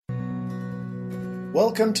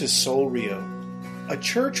Welcome to Soul Rio, a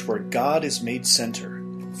church where God is made center,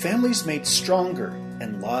 families made stronger,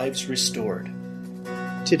 and lives restored.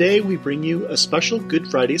 Today we bring you a special Good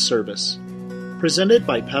Friday service, presented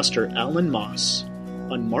by Pastor Alan Moss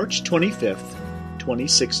on March 25th,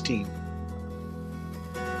 2016.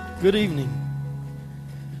 Good evening.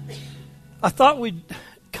 I thought we'd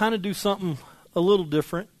kind of do something a little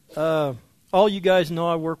different. All you guys know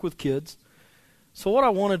I work with kids. So what I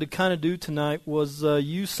wanted to kind of do tonight was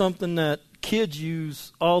use something that kids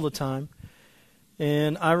use all the time.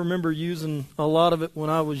 And I remember using a lot of it when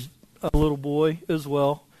I was a little boy as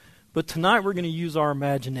well. But tonight we're going to use our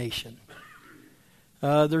imagination.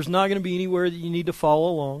 There's not going to be anywhere that you need to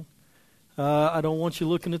follow along. I don't want you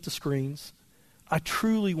looking at the screens. I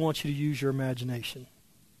truly want you to use your imagination.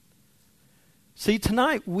 See,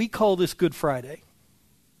 tonight we call this Good Friday.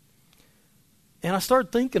 And I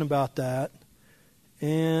started thinking about that.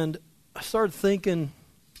 And I started thinking,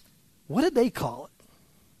 what did they call it?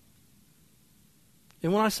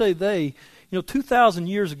 And when I say they, 2,000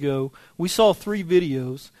 years ago, we saw 3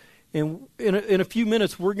 videos. And in a few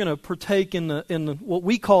minutes, we're going to partake in the what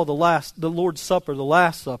we call the Lord's Supper, the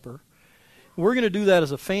Last Supper. We're going to do that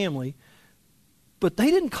as a family. But they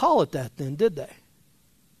didn't call it that then, did they?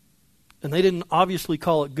 And they didn't obviously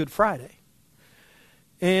call it Good Friday.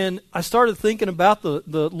 And I started thinking about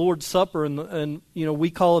the Lord's Supper, and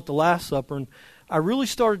we call it the Last Supper. And I really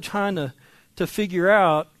started trying to figure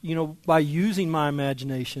out, by using my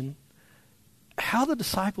imagination, how the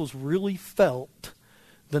disciples really felt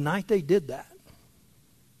the night they did that.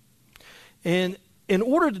 And in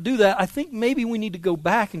order to do that, I think maybe we need to go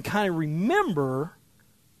back and kind of remember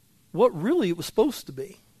what really it was supposed to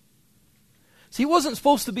be. See, it wasn't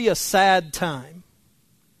supposed to be a sad time.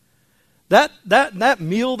 That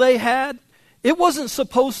meal they had, it wasn't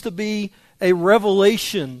supposed to be a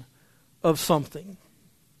revelation of something.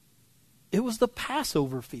 It was the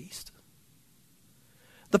Passover feast.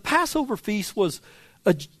 The Passover feast was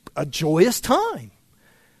a joyous time.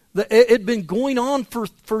 It had been going on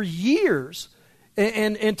for years.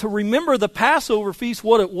 And to remember the Passover feast,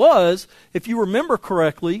 what it was, if you remember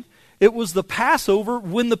correctly, it was the Passover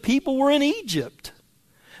when the people were in Egypt.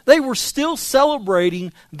 They were still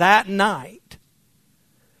celebrating that night.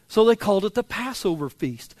 So they called it the Passover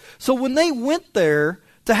feast. So when they went there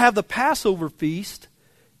to have the Passover feast,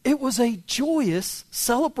 it was a joyous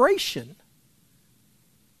celebration.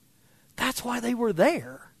 That's why they were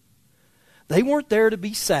there. They weren't there to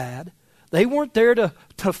be sad. They weren't there to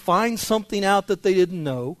find something out that they didn't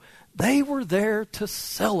know. They were there to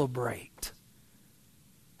celebrate.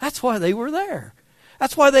 That's why they were there.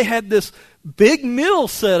 That's why they had this big meal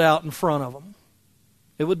set out in front of them.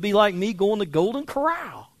 It would be like me going to Golden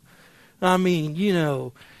Corral. I mean,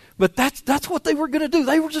 but that's what they were going to do.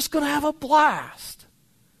 They were just going to have a blast.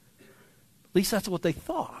 At least that's what they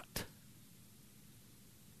thought.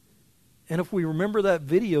 And if we remember that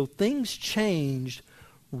video, things changed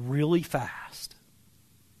really fast.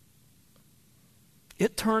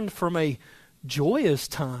 It turned from a joyous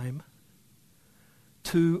time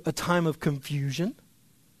to a time of confusion,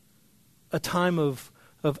 a time of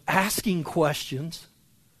asking questions,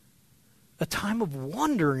 a time of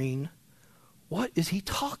wondering, what is he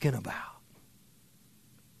talking about?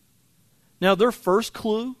 Now, their first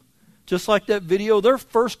clue, just like that video, their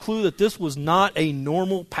first clue that this was not a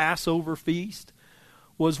normal Passover feast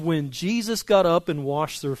was when Jesus got up and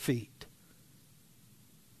washed their feet.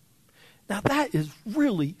 Now, that is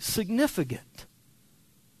really significant.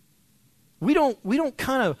 We don't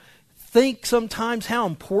kind of think sometimes how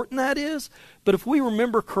important that is, but if we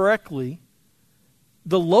remember correctly,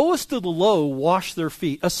 the lowest of the low washed their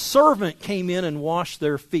feet. A servant came in and washed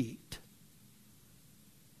their feet.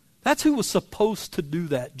 That's who was supposed to do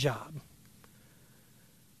that job.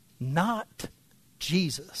 Not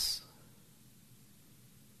Jesus.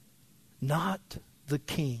 Not the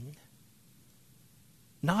king.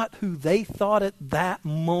 Not who they thought at that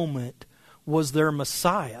moment was their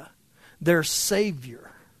Messiah, their Savior.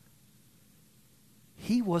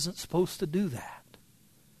 He wasn't supposed to do that.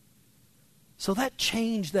 So that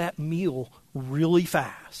changed that meal really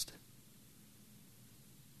fast.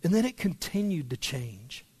 And then it continued to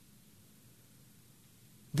change.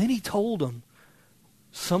 Then he told them,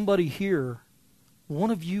 somebody here, one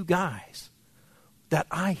of you guys that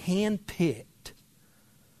I handpicked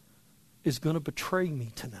is going to betray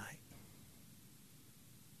me tonight.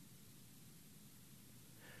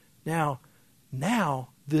 Now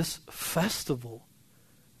this festival,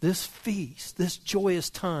 this feast, this joyous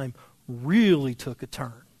time really took a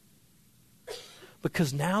turn.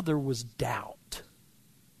 Because now there was doubt.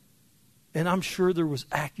 And I'm sure there was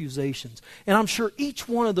accusations. And I'm sure each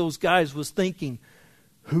one of those guys was thinking,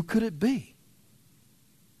 who could it be?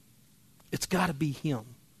 It's got to be him.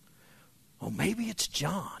 Oh, maybe it's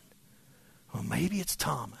John. Oh, maybe it's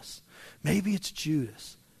Thomas. Maybe it's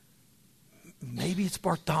Judas. Maybe it's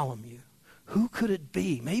Bartholomew. Who could it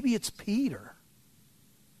be? Maybe it's Peter.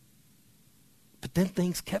 But then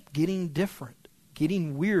things kept getting different,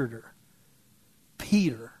 getting weirder.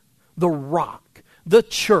 Peter, the rock, the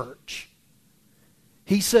church.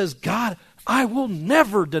 He says, God, I will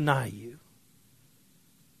never deny you.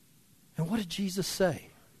 And what did Jesus say?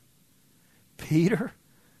 Peter,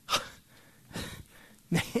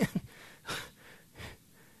 man,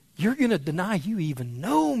 you're going to deny you even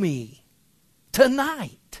know me.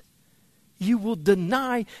 Tonight, you will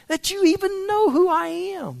deny that you even know who I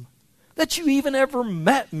am, that you even ever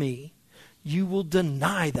met me. You will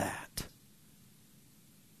deny that.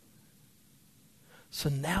 So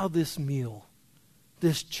now this meal,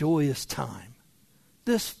 this joyous time,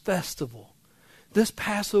 this festival, this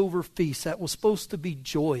Passover feast that was supposed to be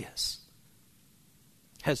joyous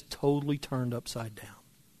has totally turned upside down.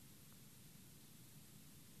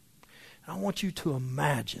 And I want you to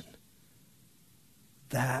imagine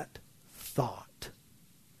that thought.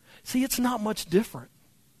 See, it's not much different.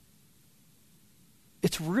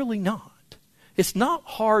 It's really not. It's not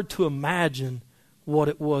hard to imagine what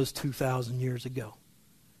it was 2,000 years ago.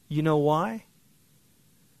 You know why?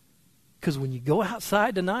 Because when you go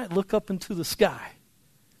outside tonight, look up into the sky.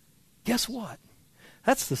 Guess what?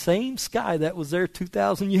 That's the same sky that was there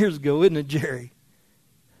 2,000 years ago, isn't it, Jerry?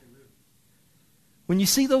 When you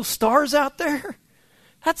see those stars out there,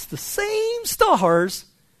 that's the same stars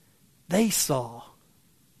they saw.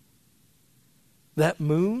 That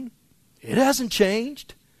moon, it hasn't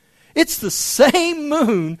changed. It's the same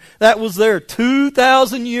moon that was there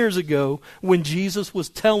 2,000 years ago when Jesus was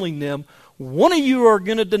telling them, one of you are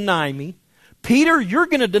going to deny me. Peter, you're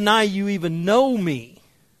going to deny you even know me.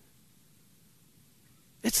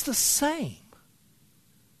 It's the same.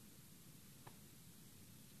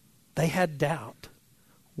 They had doubt.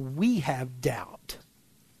 We have doubt.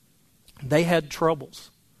 They had troubles.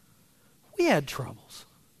 We had troubles.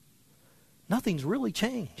 Nothing's really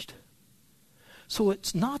changed. So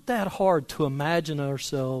it's not that hard to imagine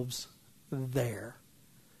ourselves there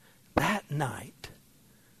that night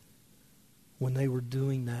when they were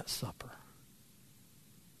doing that supper.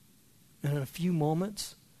 And in a few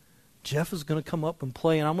moments, Jeff is going to come up and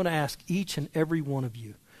play, and I'm going to ask each and every one of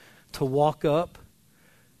you to walk up,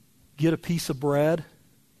 get a piece of bread,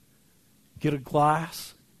 get a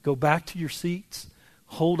glass, go back to your seats,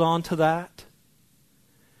 hold on to that,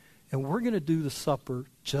 and we're going to do the supper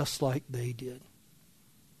just like they did.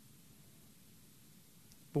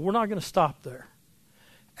 But we're not going to stop there.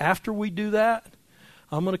 After we do that,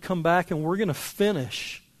 I'm going to come back and we're going to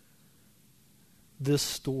finish this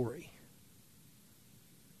story.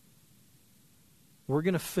 We're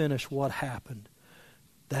going to finish what happened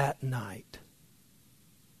that night.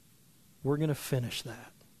 We're going to finish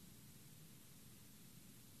that.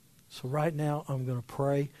 So right now, I'm going to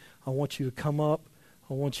pray. I want you to come up.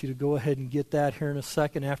 I want you to go ahead and get that here in a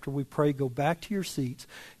second. After we pray, go back to your seats.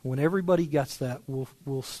 When everybody gets that,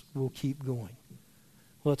 we'll keep going.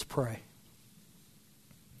 Let's pray.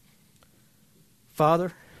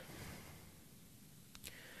 Father,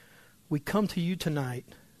 we come to you tonight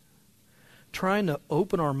trying to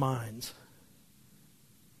open our minds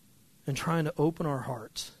and trying to open our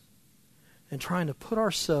hearts and trying to put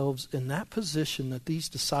ourselves in that position that these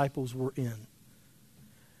disciples were in.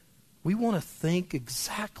 We want to think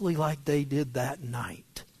exactly like they did that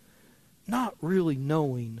night, not really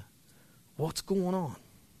knowing what's going on.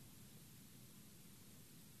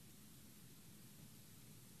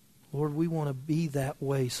 Lord, we want to be that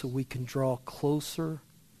way so we can draw closer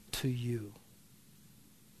to you.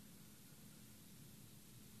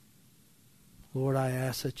 Lord, I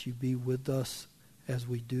ask that you be with us as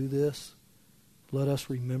we do this. Let us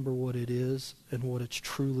remember what it is and what it's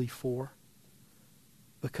truly for.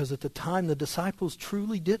 Because at the time, the disciples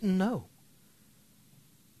truly didn't know.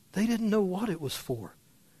 They didn't know what it was for.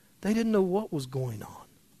 They didn't know what was going on.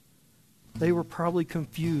 They were probably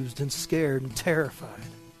confused and scared and terrified,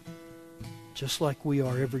 just like we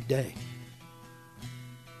are every day.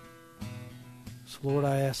 So, Lord,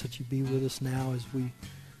 I ask that you be with us now as we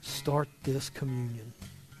start this communion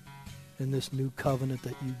and this new covenant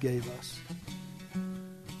that you gave us.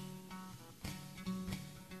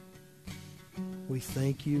 We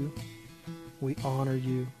thank you, we honor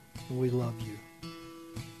you, and we love you.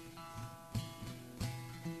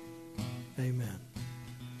 Amen.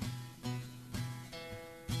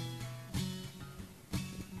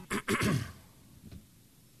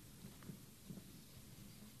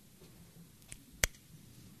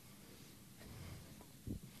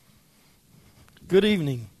 Good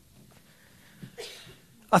evening.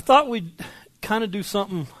 I thought we'd kind of do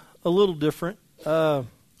something a little different.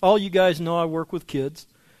 All you guys know I work with kids.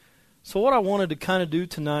 So what I wanted to kind of do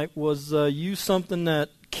tonight was use something that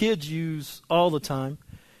kids use all the time.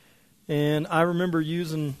 And I remember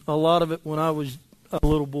using a lot of it when I was a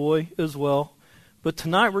little boy as well. But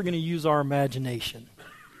tonight we're going to use our imagination.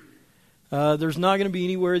 There's not going to be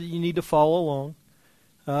anywhere that you need to follow along.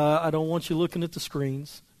 I don't want you looking at the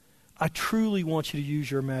screens. I truly want you to use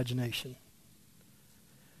your imagination.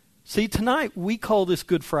 See, tonight we call this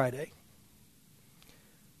Good Friday.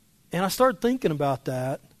 And I started thinking about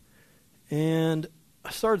that. And I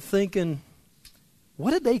started thinking, what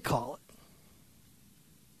did they call it?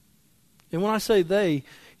 And when I say they,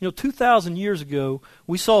 2,000 years ago,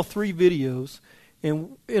 we saw 3 videos.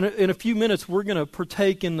 And in a few minutes, we're going to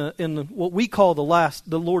partake in the what we call the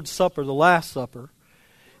Lord's Supper, the Last Supper.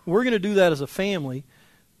 We're going to do that as a family.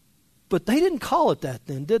 But they didn't call it that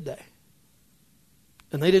then, did they?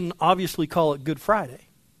 And they didn't obviously call it Good Friday.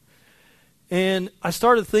 And I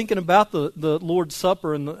started thinking about the Lord's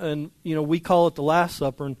Supper, and we call it the Last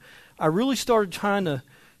Supper. And I really started trying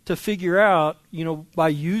to figure out, by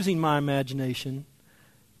using my imagination,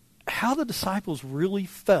 how the disciples really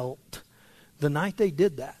felt the night they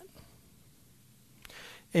did that.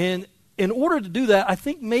 And in order to do that, I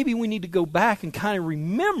think maybe we need to go back and kind of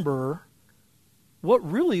remember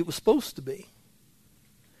what really it was supposed to be.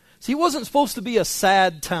 See, it wasn't supposed to be a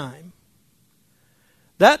sad time.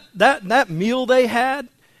 That meal they had,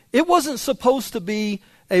 it wasn't supposed to be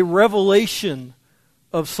a revelation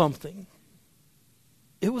of something.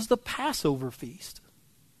 It was the Passover feast.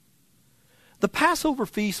 The Passover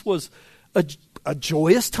feast was a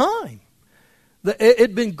joyous time. It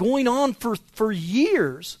had been going on for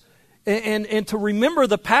years. And to remember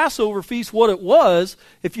the Passover feast, what it was,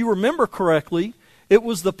 if you remember correctly, it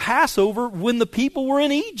was the Passover when the people were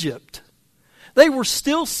in Egypt. They were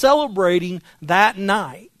still celebrating that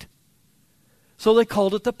night. So they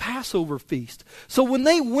called it the Passover feast. So when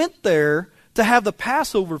they went there to have the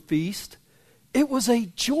Passover feast, it was a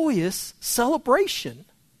joyous celebration.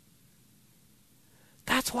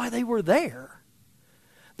 That's why they were there.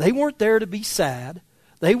 They weren't there to be sad.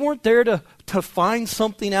 They weren't there to find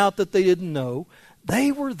something out that they didn't know.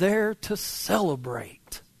 They were there to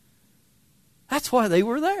celebrate. That's why they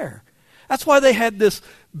were there. That's why they had this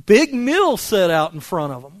big meal set out in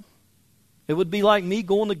front of them. It would be like me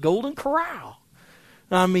going to Golden Corral.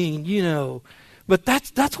 I mean, but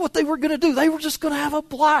that's what they were going to do. They were just going to have a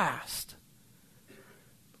blast.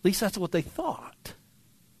 At least that's what they thought.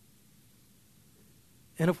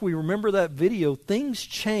 And if we remember that video, things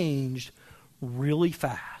changed really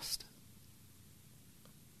fast.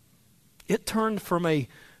 It turned from a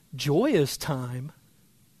joyous time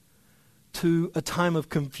to a time of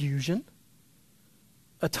confusion,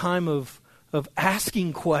 a time of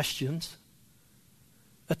asking questions,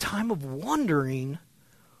 a time of wondering,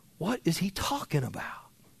 what is he talking about?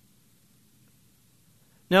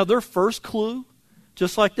 Now, their first clue,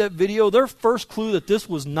 just like that video, their first clue that this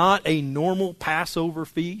was not a normal Passover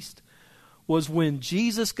feast was when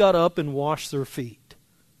Jesus got up and washed their feet.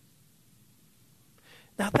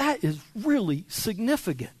 Now, that is really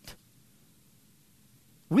significant.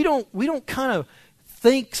 We don't kind of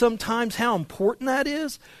think sometimes how important that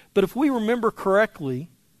is, but if we remember correctly,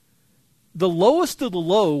 the lowest of the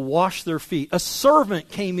low washed their feet. A servant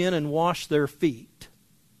came in and washed their feet.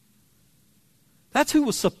 That's who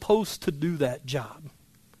was supposed to do that job.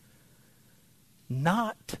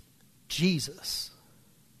 Not Jesus.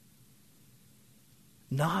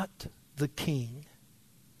 Not the king.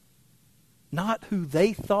 Not who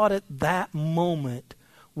they thought at that moment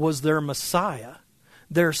was their Messiah,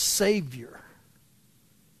 their Savior.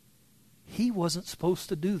 He wasn't supposed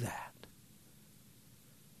to do that.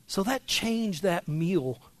 So that changed that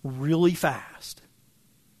meal really fast.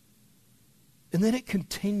 And then it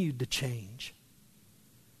continued to change.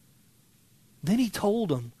 Then he told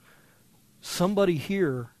them, somebody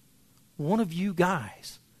here, one of you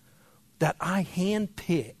guys that I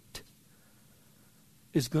handpicked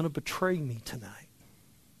is going to betray me tonight.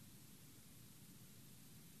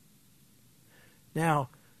 Now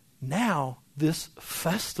this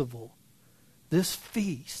festival, this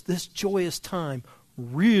feast, this joyous time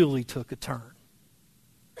really took a turn.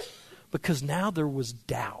 Because now there was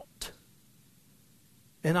doubt.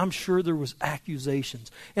 And I'm sure there was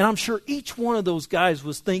accusations. And I'm sure each one of those guys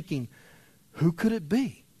was thinking, who could it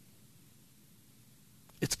be?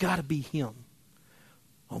 It's got to be him.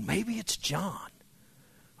 Oh, maybe it's John.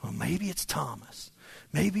 Oh, maybe it's Thomas.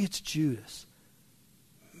 Maybe it's Judas.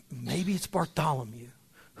 Maybe it's Bartholomew.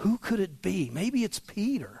 Who could it be? Maybe it's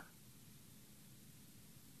Peter.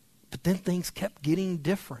 But then things kept getting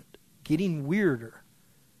different, getting weirder.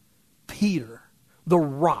 Peter, the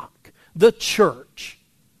rock, the church.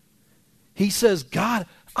 He says, God,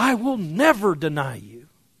 I will never deny you.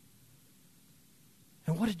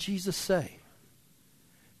 And what did Jesus say?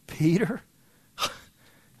 Peter,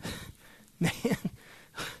 man,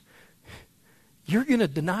 you're going to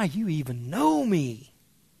deny you even know me.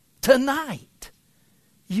 Tonight,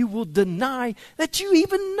 you will deny that you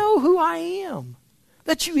even know who I am,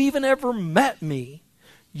 that you even ever met me.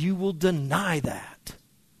 You will deny that.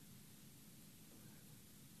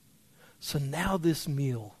 So now this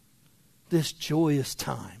meal, this joyous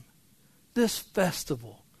time, this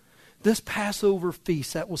festival, this Passover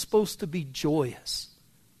feast that was supposed to be joyous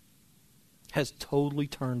has totally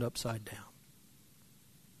turned upside down.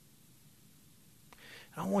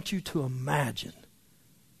 And I want you to imagine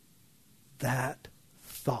that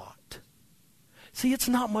thought. See, it's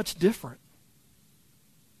not much different.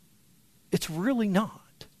 It's really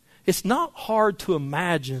not. It's not hard to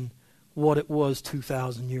imagine what it was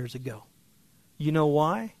 2,000 years ago. You know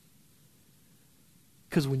why?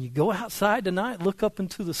 Because when you go outside tonight, look up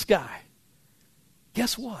into the sky.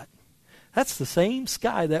 Guess what? That's the same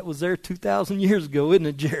sky that was there 2,000 years ago, isn't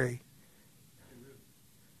it, Jerry?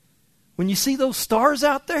 When you see those stars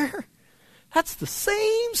out there, that's the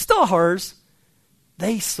same stars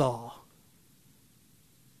they saw.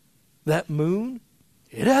 That moon,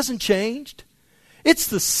 it hasn't changed. It's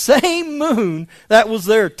the same moon that was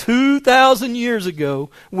there 2,000 years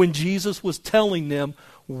ago when Jesus was telling them,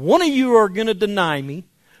 one of you are going to deny me.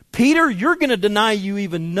 Peter, you're going to deny you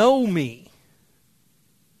even know me.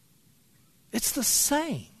 It's the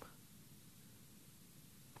same.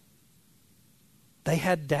 They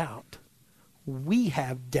had doubt. We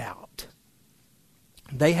have doubt.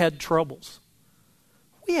 They had troubles.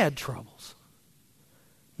 We had troubles.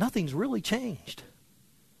 Nothing's really changed.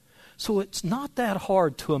 So it's not that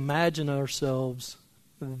hard to imagine ourselves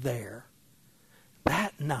there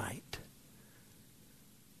that night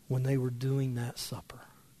when they were doing that supper.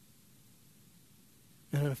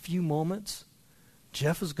 And in a few moments,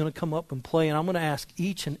 Jeff is going to come up and play, and I'm going to ask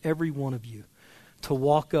each and every one of you to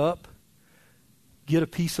walk up, get a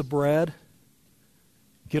piece of bread,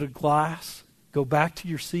 get a glass, go back to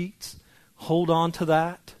your seats, hold on to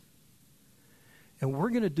that, and we're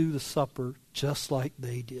going to do the supper just like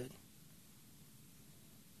they did.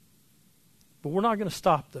 But we're not going to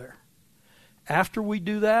stop there. After we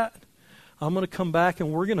do that, I'm going to come back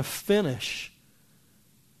and we're going to finish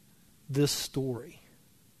this story.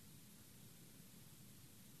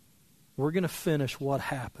 We're going to finish what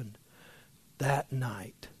happened that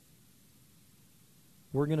night.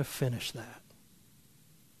 We're going to finish that.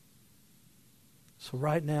 So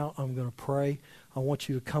right now, I'm going to pray. I want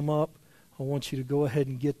you to come up. I want you to go ahead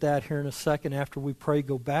and get that here in a second. After we pray,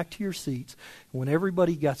 go back to your seats. When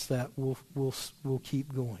everybody gets that, we'll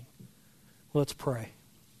keep going. Let's pray.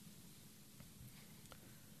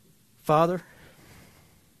 Father,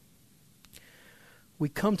 we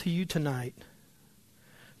come to you tonight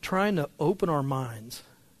trying to open our minds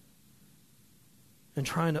and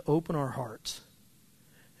trying to open our hearts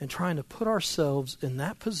and trying to put ourselves in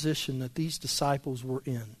that position that these disciples were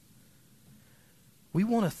in. We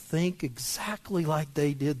want to think exactly like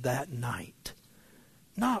they did that night,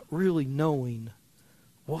 not really knowing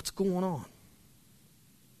what's going on.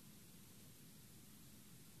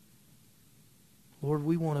 Lord,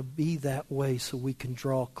 we want to be that way so we can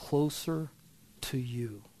draw closer to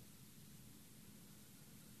you.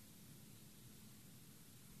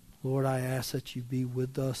 Lord, I ask that you be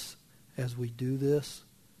with us as we do this.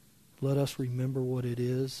 Let us remember what it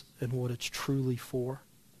is and what it's truly for.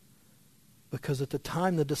 Because at the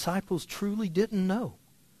time, the disciples truly didn't know.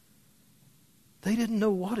 They didn't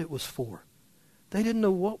know what it was for. They didn't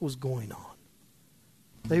know what was going on.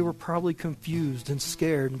 They were probably confused and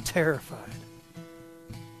scared and terrified,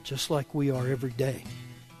 just like we are every day.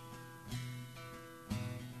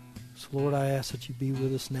 So, Lord, I ask that you be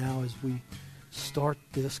with us now as we start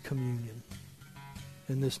this communion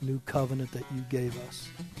and this new covenant that you gave us.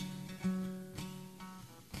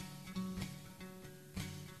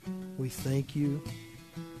 We thank you,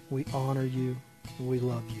 we honor you, and we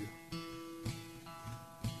love you.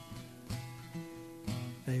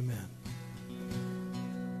 Amen.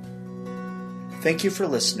 Thank you for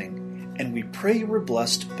listening, and we pray you were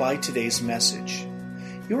blessed by today's message.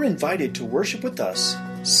 You're invited to worship with us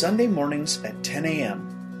Sunday mornings at 10 a.m.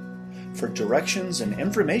 For directions and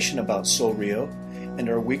information about Soul Rio and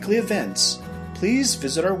our weekly events, please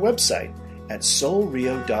visit our website at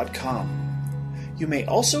soulrio.com. You may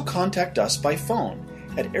also contact us by phone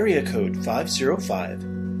at area code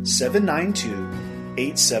 505-792-5790.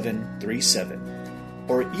 8737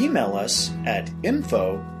 or email us at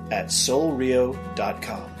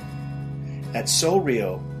info@soulrio.com. At Soul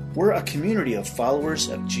Rio, we're a community of followers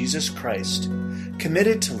of Jesus Christ,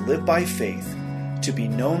 committed to live by faith, to be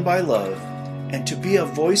known by love, and to be a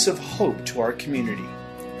voice of hope to our community.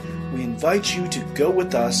 We invite you to go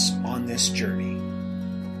with us on this journey.